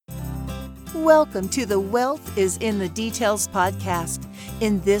Welcome to the Wealth is in the Details podcast.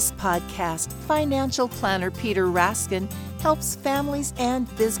 In this podcast, financial planner Peter Raskin helps families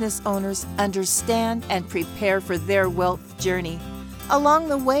and business owners understand and prepare for their wealth journey. Along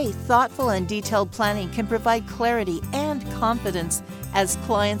the way, thoughtful and detailed planning can provide clarity and confidence as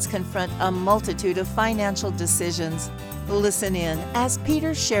clients confront a multitude of financial decisions. Listen in as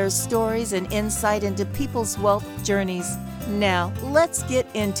Peter shares stories and insight into people's wealth journeys. Now, let's get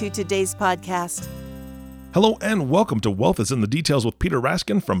into today's podcast. Hello and welcome to Wealth is in the Details with Peter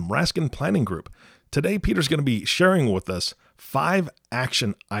Raskin from Raskin Planning Group. Today, Peter's going to be sharing with us 5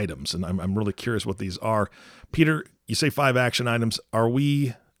 action items, and I'm really curious what these are. Peter, you say 5 action items. Are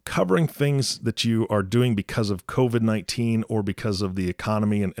we covering things that you are doing because of COVID-19 or because of the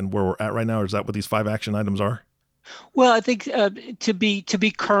economy and where we're at right now? Or is that what these 5 action items are? Well, I think to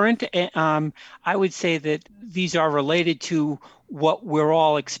be current, I would say that these are related to what we're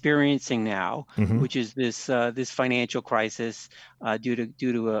all experiencing now, which is this financial crisis due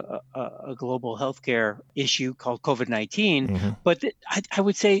to a global healthcare issue called COVID-19. But I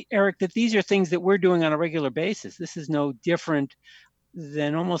would say, Eric, that these are things that we're doing on a regular basis. This is no different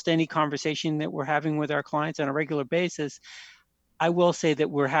than almost any conversation that we're having with our clients on a regular basis. I will say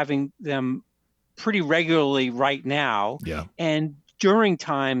that we're having them pretty regularly right now. Yeah. And during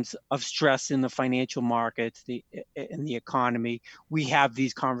times of stress in the financial markets, in the economy, we have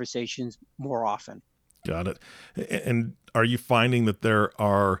these conversations more often. Got it. And are you finding that there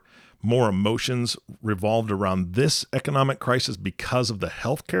are more emotions revolved around this economic crisis because of the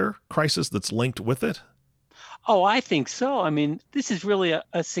healthcare crisis that's linked with it? Oh, I think so. I mean, this is really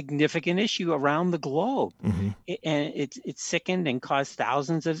a significant issue around the globe, and it's sickened and caused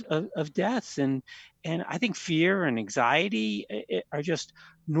thousands of deaths. And I think fear and anxiety are just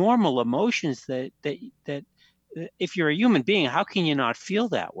normal emotions that if you're a human being, how can you not feel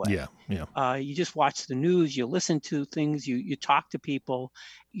that way? Yeah. You just watch the news, you listen to things, you talk to people.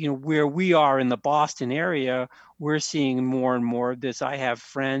 You know, where we are in the Boston area, we're seeing more and more of this. I have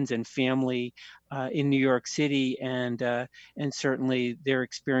friends and family in New York City, and certainly they're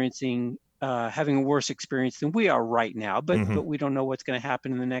experiencing having a worse experience than we are right now. But we don't know what's going to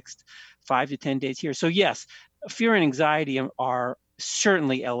happen in the next 5 to 10 days here. So yes, fear and anxiety are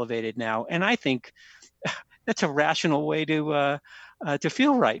certainly elevated now, and I think that's a rational way to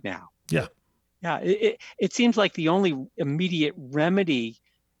feel right now. Yeah. Yeah. It seems like the only immediate remedy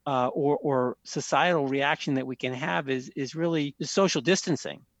or societal reaction that we can have is really social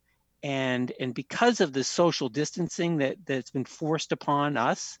distancing. And because of the social distancing that's been forced upon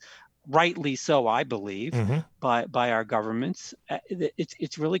us, rightly so, I believe, by our governments,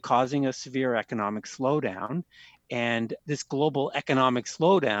 it's really causing a severe economic slowdown. And this global economic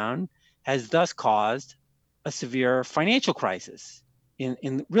slowdown has thus caused a severe financial crisis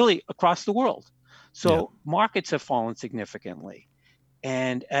in really across the world. So markets have fallen significantly.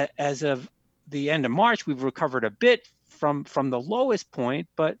 And as of the end of March, we've recovered a bit from the lowest point,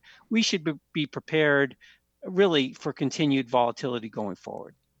 but we should be prepared really for continued volatility going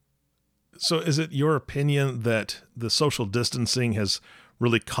forward. So is it your opinion that the social distancing has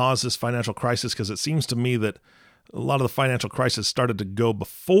really caused this financial crisis? Because it seems to me that a lot of the financial crisis started to go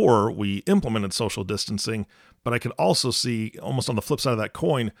before we implemented social distancing, but I could also see, almost on the flip side of that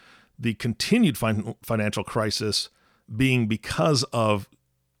coin, the continued financial crisis being because of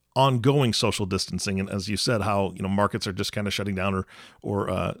ongoing social distancing. And as you said, how markets are just kind of shutting down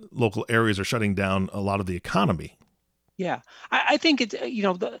or local areas are shutting down a lot of the economy. Yeah, I think it's,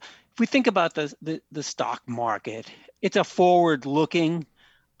 if we think about the stock market, it's a forward-looking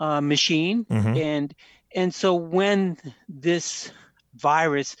machine. And so when this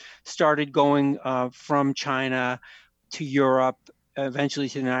virus started going from China to Europe, eventually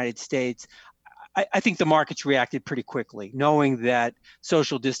to the United States, I think the markets reacted pretty quickly, knowing that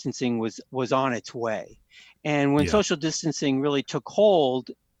social distancing was on its way. And when social distancing really took hold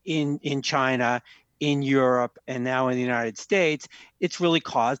in China, in Europe, and now in the United States, it's really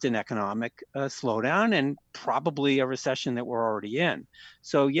caused an economic slowdown and probably a recession that we're already in.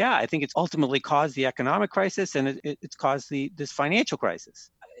 So yeah, I think it's ultimately caused the economic crisis, and it's caused this financial crisis.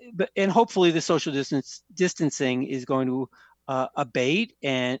 And hopefully the social distancing is going to abate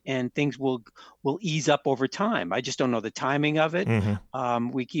and things will ease up over time. I just don't know the timing of it.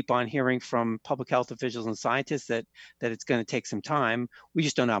 We keep on hearing from public health officials and scientists that it's going to take some time. We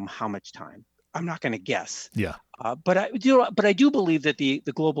just don't know how much time. I'm not going to guess. Yeah. But I do believe that the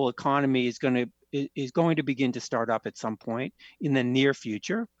global economy is going to begin to start up at some point in the near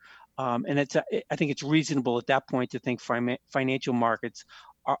future. And I think it's reasonable at that point to think financial markets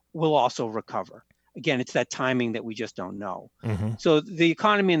will also recover. again, it's that timing that we just don't know. Mm-hmm. So the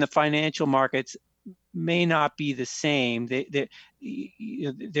economy and the financial markets may not be the same. They're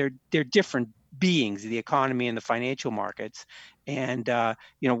different beings, the economy and the financial markets. And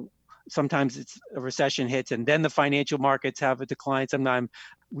sometimes it's a recession hits and then the financial markets have a decline. Sometimes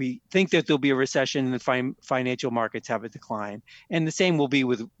we think that there'll be a recession and the financial markets have a decline. And the same will be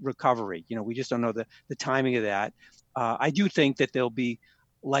with recovery. We just don't know the timing of that. I do think that there'll be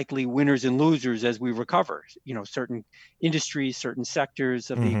likely winners and losers as we recover. Certain industries, certain sectors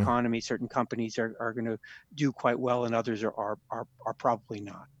of the economy, certain companies are going to do quite well, and others are probably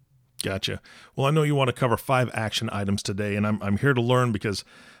not. Gotcha. Well, I know you want to cover 5 action items today, and I'm here to learn because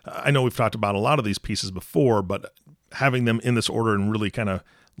I know we've talked about a lot of these pieces before, but having them in this order and really kind of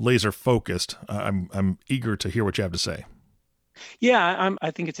laser focused, I'm eager to hear what you have to say. Yeah,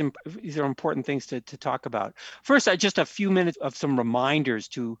 I think these are important things to talk about. First, just a few minutes of some reminders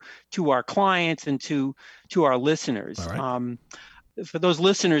to our clients and to our listeners. All right. For those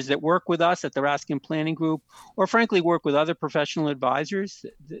listeners that work with us at the Raskin Planning Group, or frankly work with other professional advisors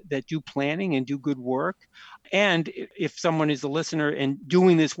that do planning and do good work, and if someone is a listener and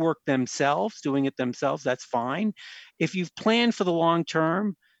doing this work themselves, that's fine. If you've planned for the long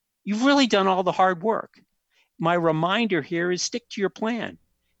term, you've really done all the hard work. My reminder here is stick to your plan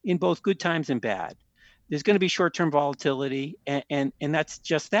in both good times and bad. There's going to be short-term volatility, and that's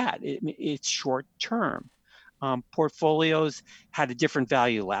just that. It's short-term. Portfolios had a different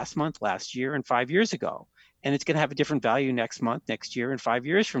value last month, last year, and 5 years ago, and it's going to have a different value next month, next year, and 5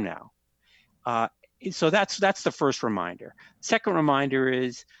 years from now. So that's the first reminder. Second reminder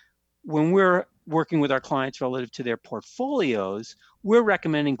is when we're working with our clients relative to their portfolios, we're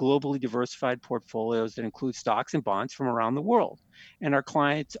recommending globally diversified portfolios that include stocks and bonds from around the world. And our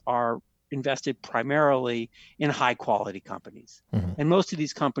clients are invested primarily in high quality companies. Mm-hmm. And most of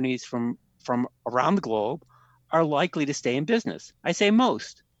these companies from around the globe are likely to stay in business. I say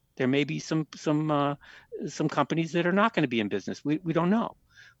most. There may be some companies that are not going to be in business. We don't know.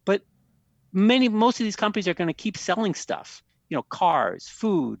 But most of these companies are going to keep selling stuff, cars,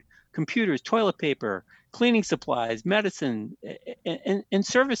 food, computers, toilet paper, cleaning supplies, medicine, and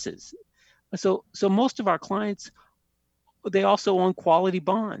services. So most of our clients, they also own quality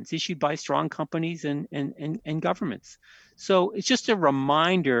bonds issued by strong companies and governments. So it's just a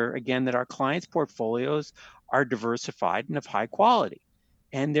reminder, again, that our clients' portfolios are diversified and of high quality,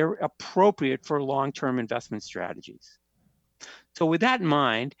 and they're appropriate for long-term investment strategies. So with that in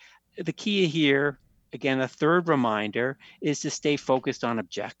mind, the key here, again, a third reminder, is to stay focused on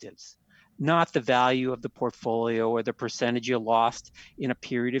objectives, not the value of the portfolio or the percentage you lost in a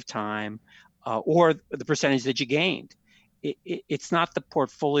period of time or the percentage that you gained. It's not the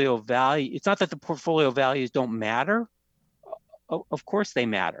portfolio value. It's not that the portfolio values don't matter. Of course they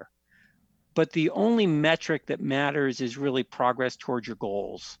matter. But the only metric that matters is really progress towards your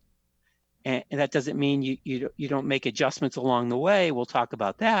goals. And that doesn't mean you don't make adjustments along the way. We'll talk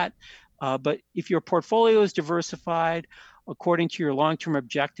about that. But if your portfolio is diversified according to your long-term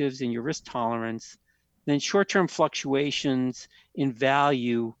objectives and your risk tolerance, then short-term fluctuations in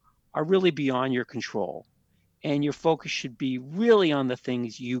value are really beyond your control. And your focus should be really on the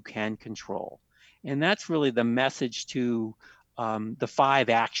things you can control. And that's really the message to the 5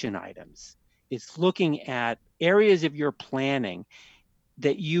 action items. It's looking at areas of your planning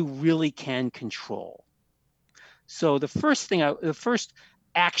that you really can control. So the first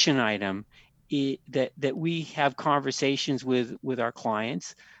action item that we have conversations with our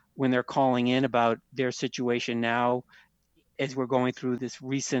clients when they're calling in about their situation now as we're going through this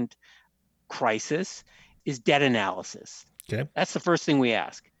recent crisis is debt analysis. Okay. That's the first thing we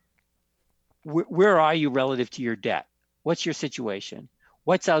ask. Where are you relative to your debt? What's your situation?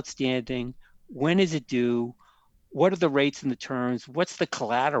 What's outstanding? When is it due? What are the rates and the terms? What's the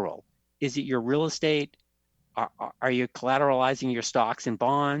collateral? Is it your real estate? Are you collateralizing your stocks and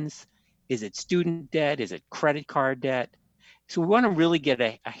bonds? Is it student debt? Is it credit card debt? So we want to really get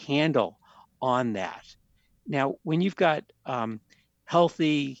a handle on that. Now, when you've got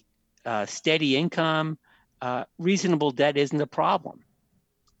healthy, steady income, reasonable debt isn't a problem.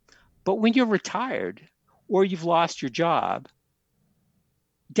 But when you're retired or you've lost your job,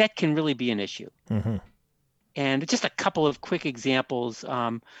 debt can really be an issue. Mm-hmm. And just a couple of quick examples,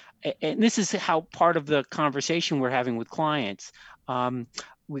 and this is how part of the conversation we're having with clients.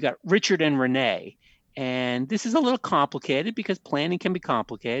 We got Richard and Renee, and this is a little complicated because planning can be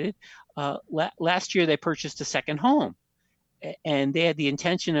complicated. Last year, they purchased a second home, and they had the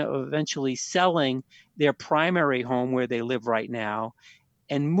intention of eventually selling their primary home where they live right now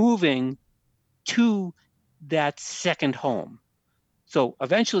and moving to that second home. So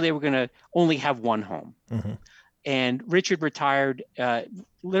eventually they were going to only have one home. Mm-hmm. And Richard retired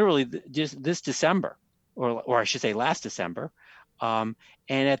literally just this December, or I should say last December. And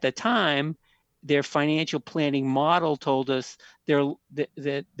at the time, their financial planning model told us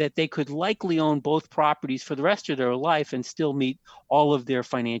that they could likely own both properties for the rest of their life and still meet all of their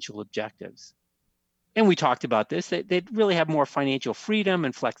financial objectives. And we talked about this, that they'd really have more financial freedom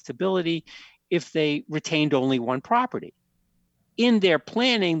and flexibility if they retained only one property. In their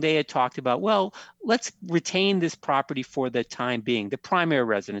planning, they had talked about, well, let's retain this property for the time being, the primary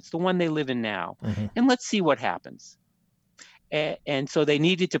residence, the one they live in now, Mm-hmm. and let's see what happens. And so they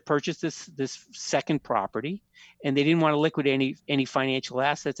needed to purchase this second property, and they didn't want to liquidate any financial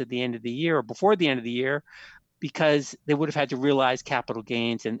assets at the end of the year or before the end of the year, because they would have had to realize capital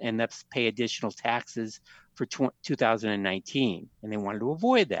gains and that's pay additional taxes for 2019, and they wanted to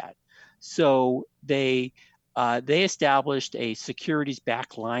avoid that. So they established a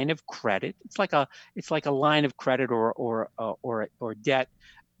securities-backed line of credit. It's like a line of credit or debt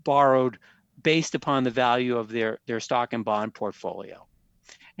borrowed based upon the value of their stock and bond portfolio.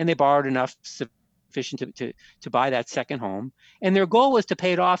 And they borrowed enough sufficient to buy that second home. And their goal was to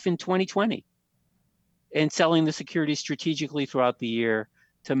pay it off in 2020 and selling the securities strategically throughout the year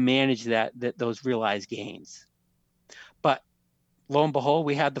to manage those realized gains. But lo and behold,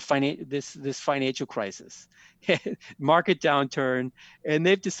 we had this financial crisis, market downturn, and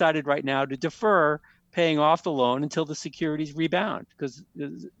they've decided right now to defer paying off the loan until the securities rebound, because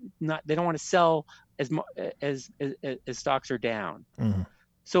they don't want to sell as stocks are down. Mm-hmm.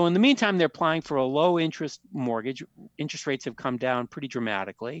 So in the meantime, they're applying for a low interest mortgage. Interest rates have come down pretty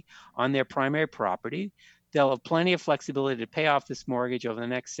dramatically on their primary property. They'll have plenty of flexibility to pay off this mortgage over the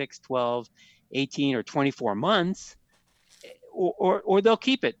next 6, 12, 18, or 24 months, or they'll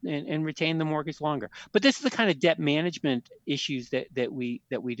keep it and retain the mortgage longer. But this is the kind of debt management issues that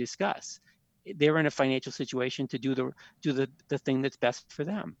we discuss. They're in a financial situation to do the thing that's best for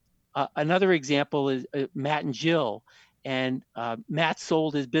them. Another example is Matt and Jill. And Matt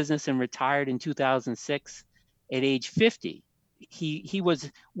sold his business and retired in 2006 at age 50. He was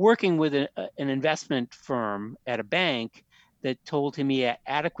working with an investment firm at a bank that told him he had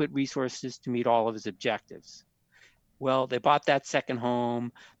adequate resources to meet all of his objectives. Well, they bought that second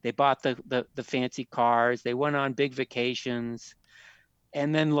home. They bought the fancy cars. They went on big vacations.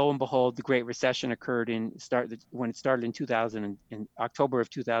 And then lo and behold, the Great Recession occurred when it started in October of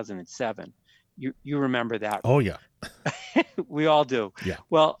 2007. You remember that? Oh, yeah. We all do. Yeah.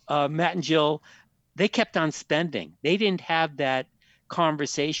 Well, Matt and Jill, they kept on spending. They didn't have that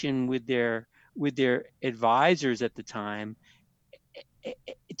conversation with their advisors at the time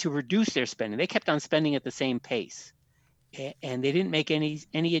to reduce their spending. They kept on spending at the same pace, and they didn't make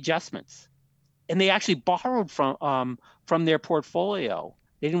any adjustments. And they actually borrowed from their portfolio.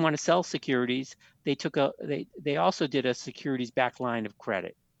 They didn't want to sell securities. They also did a securities-backed line of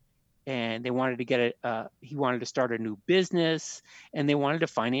credit. And they wanted to he wanted to start a new business, and they wanted to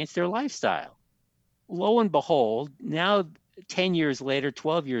finance their lifestyle. Lo and behold, now 10 years later,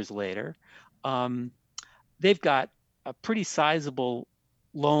 12 years later, they've got a pretty sizable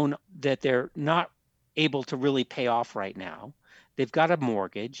loan that they're not able to really pay off right now. They've got a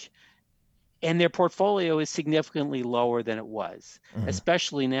mortgage, and their portfolio is significantly lower than it was, mm-hmm.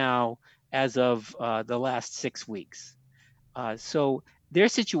 especially now as of the last 6 weeks. So their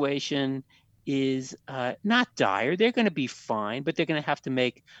situation is not dire. They're going to be fine, but they're going to have to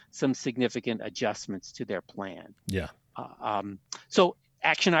make some significant adjustments to their plan. Yeah. So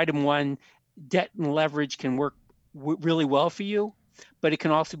action item 1, debt and leverage can work really well for you, but it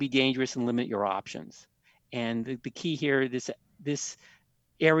can also be dangerous and limit your options. And the key here, this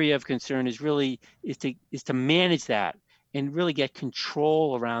area of concern is to manage that and really get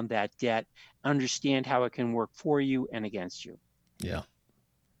control around that debt, understand how it can work for you and against you. Yeah.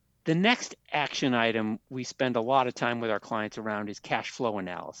 The next action item we spend a lot of time with our clients around is cash flow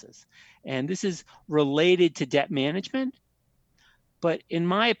analysis. And this is related to debt management, but in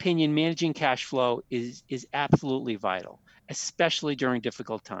my opinion, managing cash flow is absolutely vital, especially during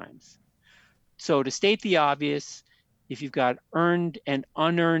difficult times. So to state the obvious, if you've got earned and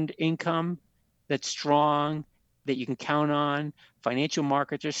unearned income that's strong, that you can count on, financial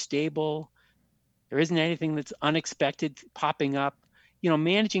markets are stable, there isn't anything that's unexpected popping up,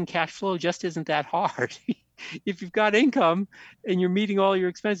 managing cash flow just isn't that hard. If you've got income and you're meeting all your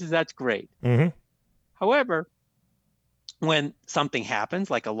expenses, that's great. Mm-hmm. However, when something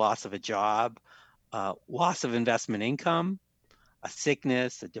happens, like a loss of a job, loss of investment income, a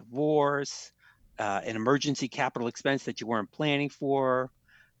sickness, a divorce, an emergency capital expense that you weren't planning for,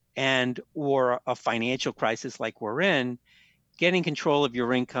 or a financial crisis like we're in, getting control of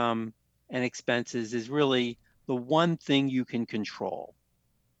your income and expenses is really the one thing you can control.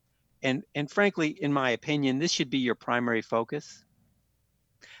 And frankly, in my opinion, this should be your primary focus.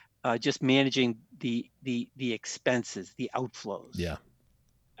 Just managing the expenses, the outflows. Yeah.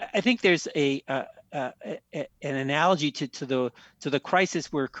 I think there's an analogy to the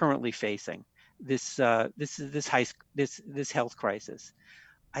crisis we're currently facing. This health crisis.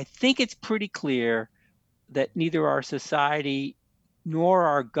 I think it's pretty clear that neither our society nor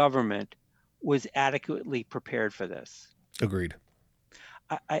our government was adequately prepared for this. Agreed.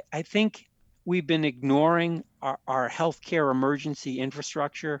 I think we've been ignoring our healthcare emergency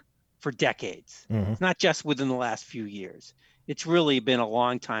infrastructure for decades. Mm-hmm. It's not just within the last few years. It's really been a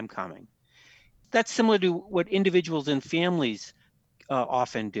long time coming. That's similar to what individuals and families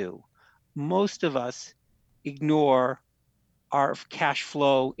often do. Most of us ignore our cash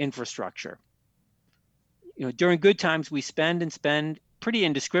flow infrastructure. During good times, we spend pretty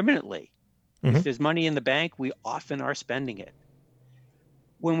indiscriminately. Mm-hmm. If there's money in the bank, we often are spending it.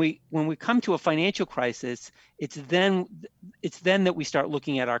 When we come to a financial crisis, it's then that we start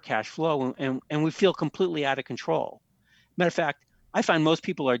looking at our cash flow and we feel completely out of control. Matter of fact, I find most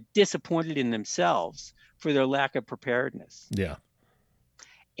people are disappointed in themselves for their lack of preparedness. Yeah.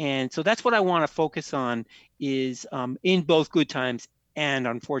 And so that's what I want to focus on is in both good times and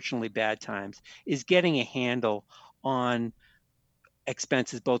unfortunately bad times, is getting a handle on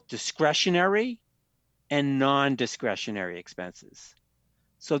expenses, both discretionary and non-discretionary expenses.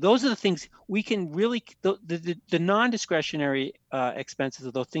 So those are the things we can really, the non-discretionary expenses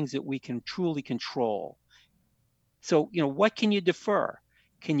are those things that we can truly control. So, what can you defer?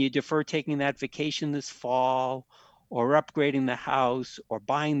 Can you defer taking that vacation this fall, or upgrading the house, or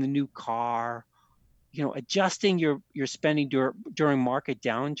buying the new car? Adjusting your spending during market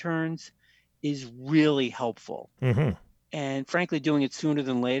downturns is really helpful. Mm-hmm. And frankly, doing it sooner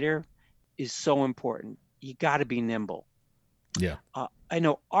than later is so important. You got to be nimble. Yeah. I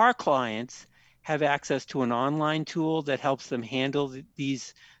know our clients have access to an online tool that helps them handle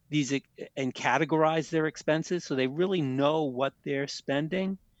these and categorize their expenses, so they really know what they're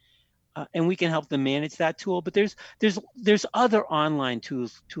spending, and we can help them manage that tool. But there's other online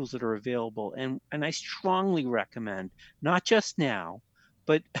tools that are available, and I strongly recommend, not just now,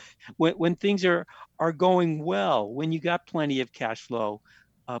 but when things are going well, when you got plenty of cash flow,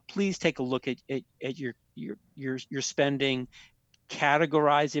 please take a look at your spending.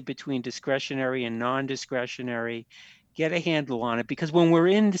 Categorize it between discretionary and non-discretionary, get a handle on it, because when we're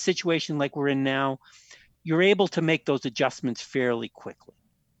in the situation like we're in now, you're able to make those adjustments fairly quickly,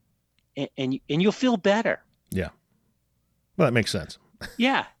 and you'll feel better. Yeah. Well, that makes sense.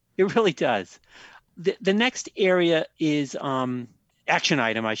 Yeah, it really does. The next area is action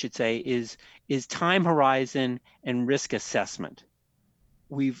item, I should say, is time horizon and risk assessment.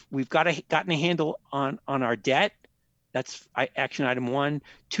 We've gotten a handle on our debt. That's action item 1.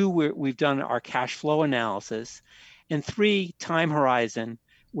 2, we've done our cash flow analysis. And 3, time horizon.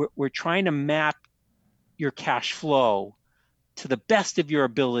 We're trying to map your cash flow to the best of your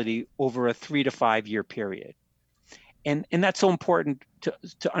ability over a 3 to 5 year period. And that's so important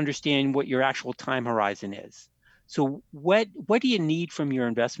to understand what your actual time horizon is. So what do you need from your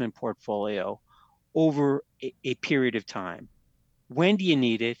investment portfolio over a period of time? When do you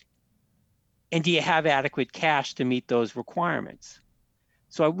need it? And do you have adequate cash to meet those requirements?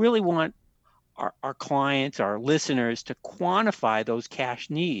 So I really want our clients, our listeners, to quantify those cash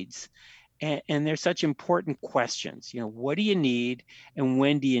needs. And they're such important questions. What do you need and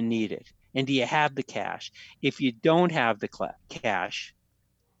when do you need it? And do you have the cash? If you don't have the cash,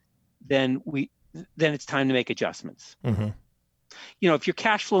 then it's time to make adjustments. Mm-hmm. If your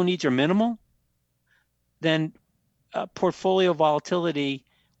cash flow needs are minimal, then portfolio volatility,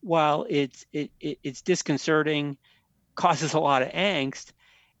 while it's disconcerting, causes a lot of angst,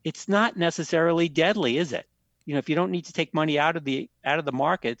 it's not necessarily deadly, is it? If you don't need to take money out of the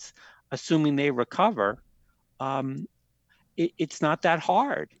markets, assuming they recover, it's not that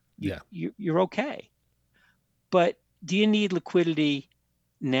hard. You're okay. But do you need liquidity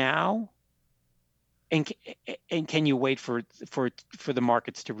now? And can you wait for the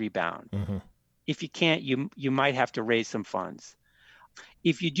markets to rebound? Mm-hmm. If you can't, you might have to raise some funds.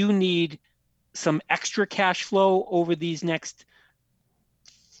 If you do need some extra cash flow over these next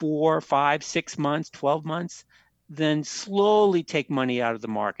 4, 5, 6 months, 12 months, then slowly take money out of the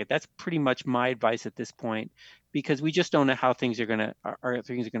market. That's pretty much my advice at this point, because we just don't know how things are going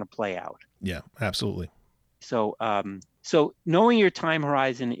to play out. Yeah, absolutely. So knowing your time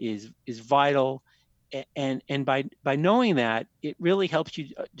horizon is vital, and by knowing that, it really helps you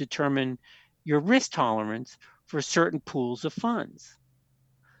determine your risk tolerance for certain pools of funds.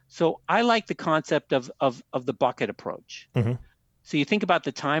 So I like the concept of the bucket approach. Mm-hmm. So you think about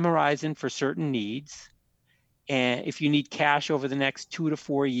the time horizon for certain needs. And if you need cash over the next 2 to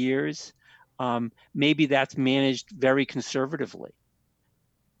 4 years, maybe that's managed very conservatively.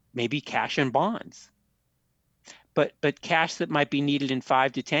 Maybe cash and bonds. But cash that might be needed in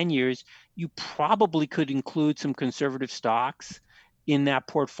 5 to 10 years, you probably could include some conservative stocks in that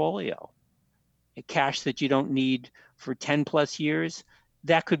portfolio. Cash that you don't need for 10 plus years,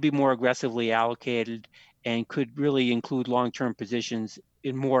 that could be more aggressively allocated and could really include long-term positions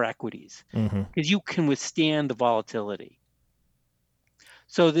in more equities, because you can withstand the volatility.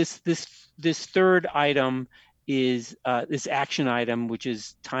 So this third item is this action item, which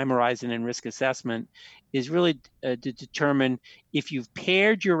is time horizon and risk assessment, is really to determine if you've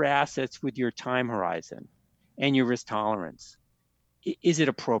paired your assets with your time horizon and your risk tolerance. Is it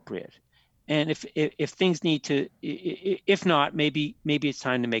appropriate? And if things need to, if not, maybe it's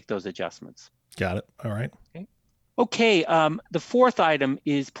time to make those adjustments. Got it. All right. Okay. The fourth item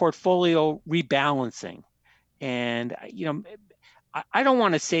is portfolio rebalancing, and I don't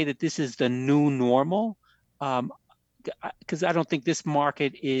want to say that this is the new normal, because I don't think this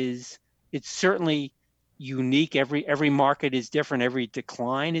market is. It's certainly unique. Every market is different. Every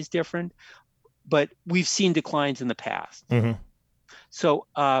decline is different, but we've seen declines in the past. Mm-hmm. So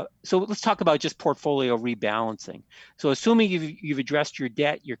let's talk about just portfolio rebalancing. So assuming you've addressed your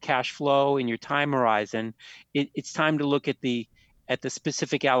debt, your cash flow, and your time horizon, it's time to look at the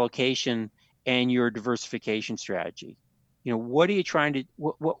specific allocation and your diversification strategy. What are you trying to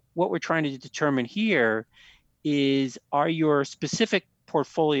what we're trying to determine here is, are your specific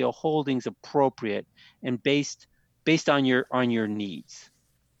portfolio holdings appropriate and based on your needs?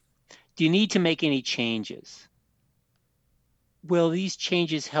 Do you need to make any changes? Will these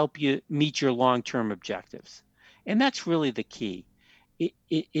changes help you meet your long-term objectives? And that's really the key.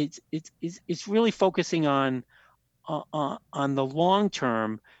 It's really focusing on the long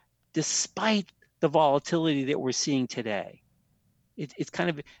term, despite the volatility that we're seeing today. It's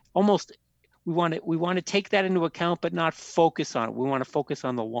kind of almost, we want to take that into account, but not focus on it. We want to focus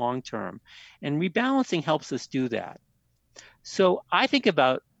on the long term, and rebalancing helps us do that. So I think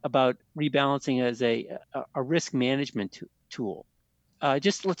about rebalancing as a risk management tool.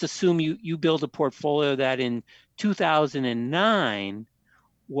 Just let's assume you build a portfolio that in 2009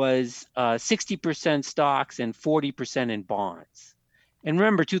 was 60% stocks and 40% in bonds. And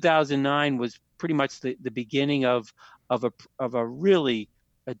remember, 2009 was pretty much the beginning of a really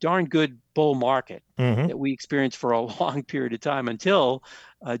a darn good bull market that we experienced for a long period of time until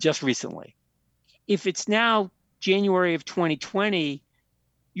just recently. If it's now January of 2020,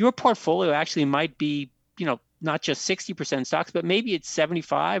 your portfolio actually might be, not just 60% stocks, but maybe it's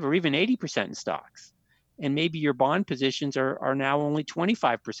 75 or even 80% in stocks. And maybe your bond positions are now only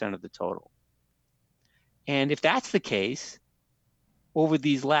 25% of the total. And if that's the case, over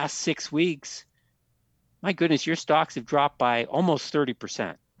these last 6 weeks, my goodness, your stocks have dropped by almost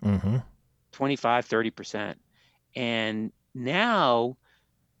 30%, 25, 30%. And now,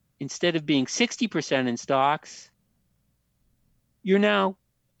 instead of being 60% in stocks, you're now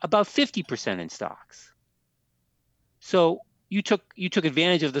about 50% in stocks. So you took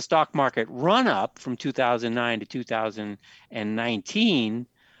advantage of the stock market run up from 2009 to 2019,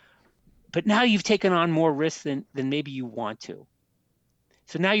 but now you've taken on more risk than maybe you want to.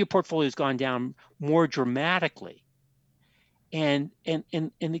 So now your portfolio has gone down more dramatically. And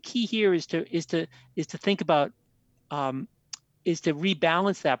the key here is to think about is to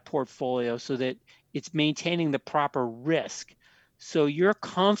rebalance that portfolio so that it's maintaining the proper risk, so you're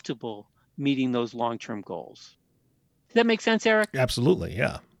comfortable meeting those long-term goals. Does that make sense, Eric? Absolutely,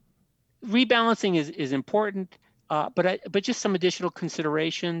 yeah. Rebalancing is important, but just some additional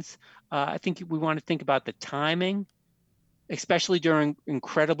considerations. I think we want to think about the timing, especially during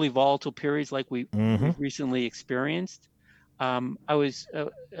incredibly volatile periods like we've recently experienced. I was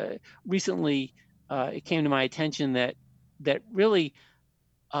recently, it came to my attention that really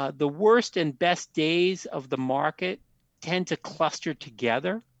the worst and best days of the market tend to cluster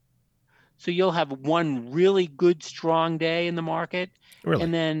together. So you'll have one really good, strong day in the market,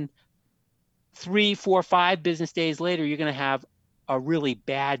 and then 3, 4, 5 business days later, you're going to have a really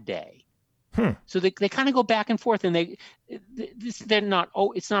bad day. So they kind of go back and forth, and they're not.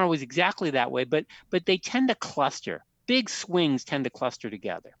 Oh, it's not always exactly that way, but they tend to cluster. Big swings tend to cluster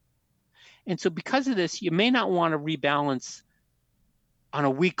together, and so because of this, you may not want to rebalance on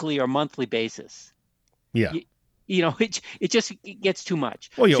a weekly or monthly basis. Yeah. It just gets too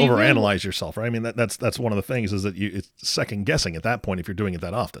much. Well, you overanalyze yourself, right? I mean, that's one of the things is that it's second guessing at that point if you're doing it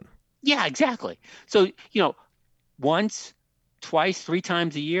that often. Yeah, exactly. So, once, twice, 3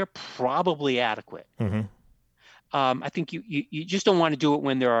 times a year, probably adequate. Mm-hmm. I think you just don't want to do it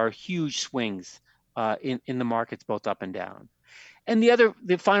when there are huge swings in the markets, both up and down. And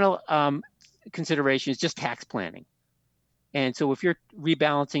the final consideration is just tax planning. And so if you're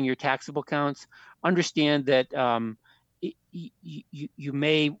rebalancing your taxable accounts, understand that you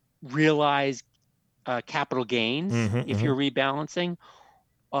may realize capital gains if you're rebalancing.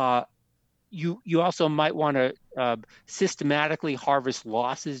 You also might want to systematically harvest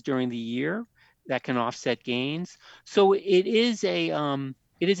losses during the year that can offset gains. So it is an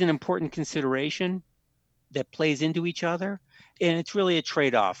important consideration that plays into each other, and it's really a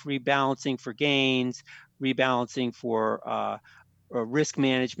trade-off: rebalancing for gains, rebalancing for risk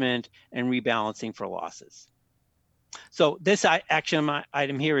management, and rebalancing for losses. So this action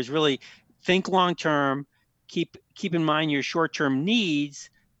item here is really think long-term, keep in mind your short-term needs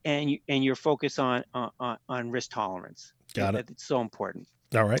and your focus on risk tolerance. Got it. It's so important.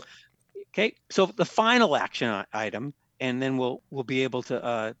 All right. Okay, so the final action item, and then we'll be able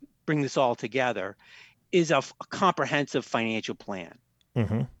to bring this all together, is a comprehensive financial plan.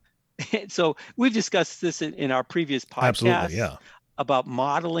 Mm-hmm. So we've discussed this in our previous podcast. Absolutely, yeah. About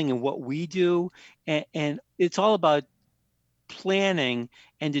modeling and what we do, and it's all about planning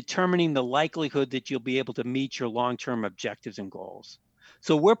and determining the likelihood that you'll be able to meet your long-term objectives and goals.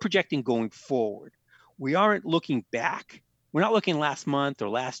 So we're projecting going forward. We aren't looking back. We're not looking last month or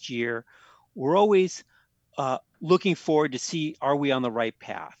last year. We're always looking forward to see, are we on the right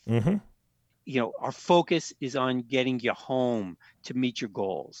path? Mm-hmm. Our focus is on getting you home to meet your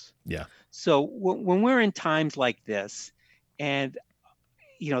goals. Yeah. So when we're in times like this, and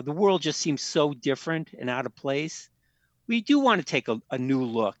the world just seems so different and out of place, we do want to take a new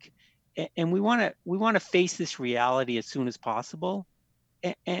look, and we want to face this reality as soon as possible.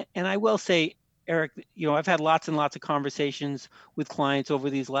 And I will say, Eric, I've had lots and lots of conversations with clients over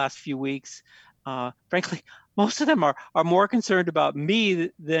these last few weeks. Frankly, most of them are more concerned about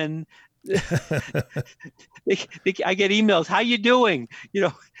me than I get emails. How you doing?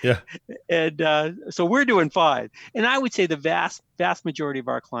 Yeah. And so we're doing fine. And I would say the vast majority of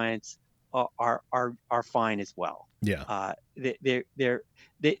our clients are fine as well. Yeah. They're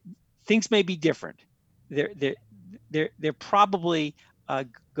things may be different. They're probably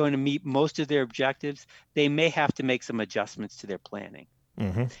going to meet most of their objectives. They may have to make some adjustments to their planning.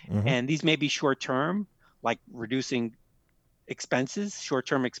 Mm-hmm. Mm-hmm. And these may be short term, like reducing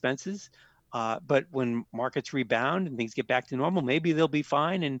short-term expenses. But when markets rebound and things get back to normal, maybe they'll be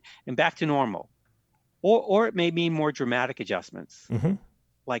fine and back to normal. Or it may mean more dramatic adjustments, mm-hmm.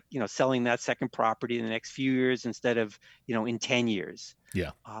 like selling that second property in the next few years instead of in 10 years.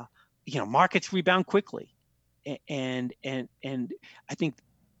 Yeah. Markets rebound quickly, and I think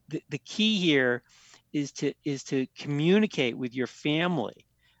the key here is to communicate with your family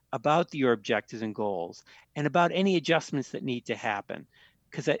about your objectives and goals and about any adjustments that need to happen,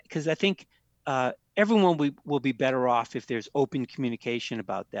 because I think everyone will be better off if there's open communication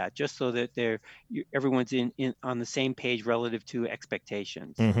about that, just so that everyone's in on the same page relative to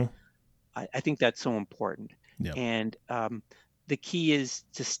expectations. Mm-hmm. I think that's so important. Yeah. And the key is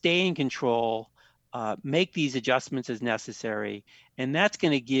to stay in control, make these adjustments as necessary, and that's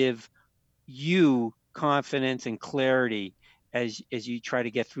going to give you confidence and clarity as you try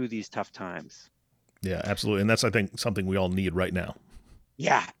to get through these tough times. Yeah, absolutely. And that's, I think, something we all need right now.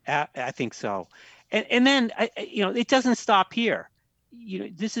 Yeah, I think so. And then, it doesn't stop here.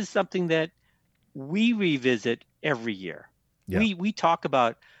 This is something that we revisit every year. Yeah. We talk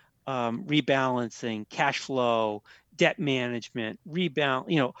about rebalancing, cash flow, debt management, rebound.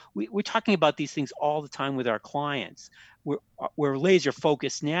 We're talking about these things all the time with our clients. We're laser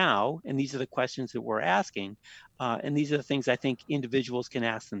focused now, and these are the questions that we're asking, and these are the things I think individuals can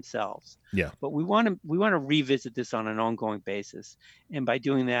ask themselves. Yeah. But we want to revisit this on an ongoing basis, and by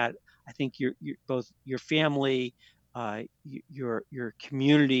doing that, I think both your family, your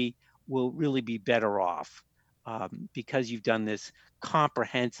community will really be better off because you've done this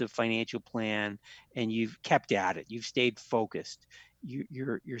comprehensive financial plan and you've kept at it. You've stayed focused.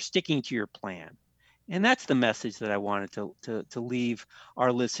 You're sticking to your plan. And that's the message that I wanted to leave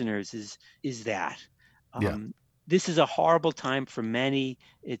our listeners is that this is a horrible time for many.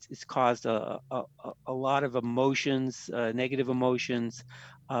 It's caused a lot of emotions, negative emotions.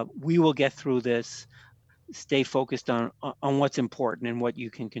 We will get through this. Stay focused on what's important and what you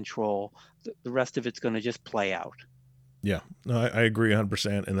can control. The rest of it's going to just play out. Yeah, no, I agree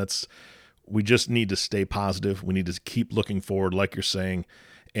 100%. And we just need to stay positive. We need to keep looking forward, like you're saying.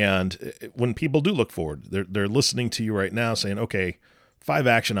 And when people do look forward, they're listening to you right now saying, okay, 5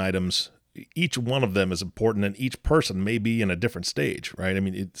 action items. each one of them is important, and each person may be in a different stage, right? I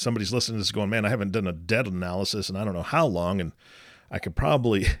mean, somebody's listening to this going, man, I haven't done a debt analysis and I don't know how long, and I could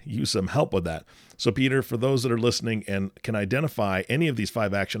probably use some help with that. So Peter, for those that are listening and can identify any of these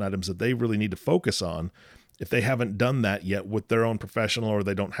 5 action items that they really need to focus on, if they haven't done that yet with their own professional, or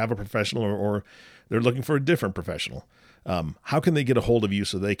they don't have a professional, or they're looking for a different professional, how can they get a hold of you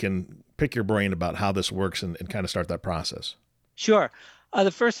so they can pick your brain about how this works and kind of start that process? Sure. The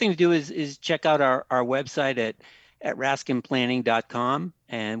first thing to do is check out our website at raskinplanning.com,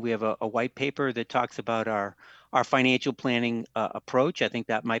 and we have a white paper that talks about our financial planning approach. I think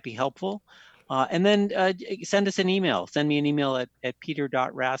that might be helpful. And then send us an email. Send me an email at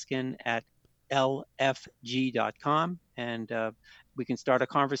peter.raskin@lfg.com, and we can start a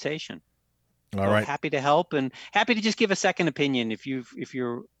conversation. All right. Happy to help, and happy to just give a second opinion if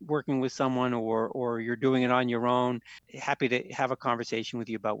you're working with someone or you're doing it on your own. Happy to have a conversation with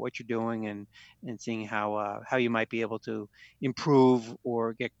you about what you're doing and seeing how you might be able to improve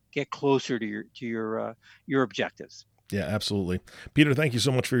or get closer to your objectives. Yeah, absolutely. Peter, thank you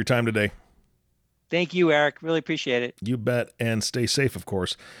so much for your time today. Thank you, Eric. Really appreciate it. You bet. And stay safe, of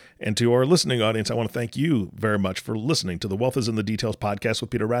course. And to our listening audience, I want to thank you very much for listening to the Wealth is in the Details podcast with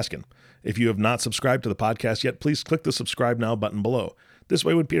Peter Raskin. If you have not subscribed to the podcast yet, please click the subscribe now button below. This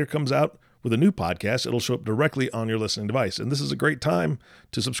way, when Peter comes out with a new podcast, it'll show up directly on your listening device. And this is a great time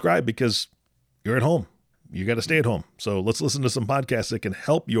to subscribe because you're at home. You got to stay at home. So let's listen to some podcasts that can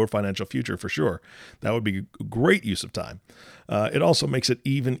help your financial future for sure. That would be a great use of time. It also makes it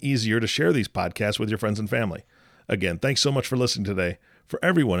even easier to share these podcasts with your friends and family. Again, thanks so much for listening today. For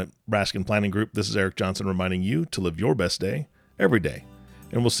everyone at Raskin Planning Group, this is Eric Johnson reminding you to live your best day every day.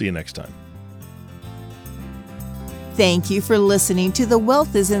 And we'll see you next time. Thank you for listening to the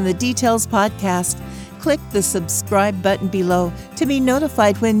Wealth is in the Details podcast. Click the subscribe button below to be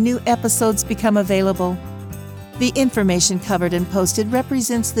notified when new episodes become available. The information covered and posted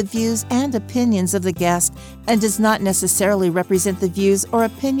represents the views and opinions of the guest and does not necessarily represent the views or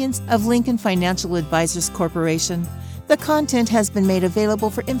opinions of Lincoln Financial Advisors Corporation. The content has been made available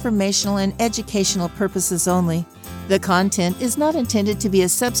for informational and educational purposes only. The content is not intended to be a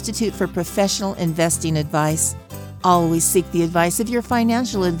substitute for professional investing advice. Always seek the advice of your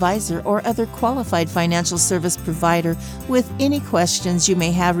financial advisor or other qualified financial service provider with any questions you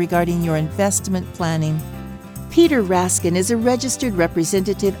may have regarding your investment planning. Peter Raskin is a registered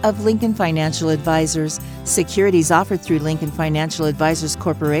representative of Lincoln Financial Advisors. Securities offered through Lincoln Financial Advisors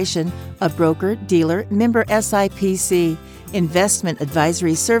Corporation, a broker, dealer, member SIPC. Investment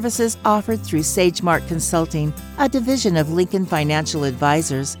advisory services offered through SageMark Consulting, a division of Lincoln Financial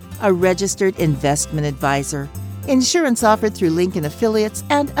Advisors, a registered investment advisor. Insurance offered through Lincoln affiliates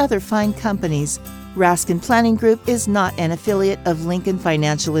and other fine companies. Raskin Planning Group is not an affiliate of Lincoln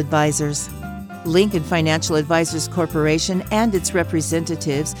Financial Advisors. Lincoln Financial Advisors Corporation and its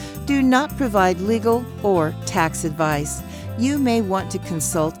representatives do not provide legal or tax advice. You may want to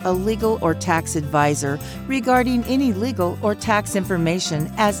consult a legal or tax advisor regarding any legal or tax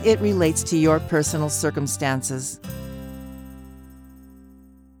information as it relates to your personal circumstances.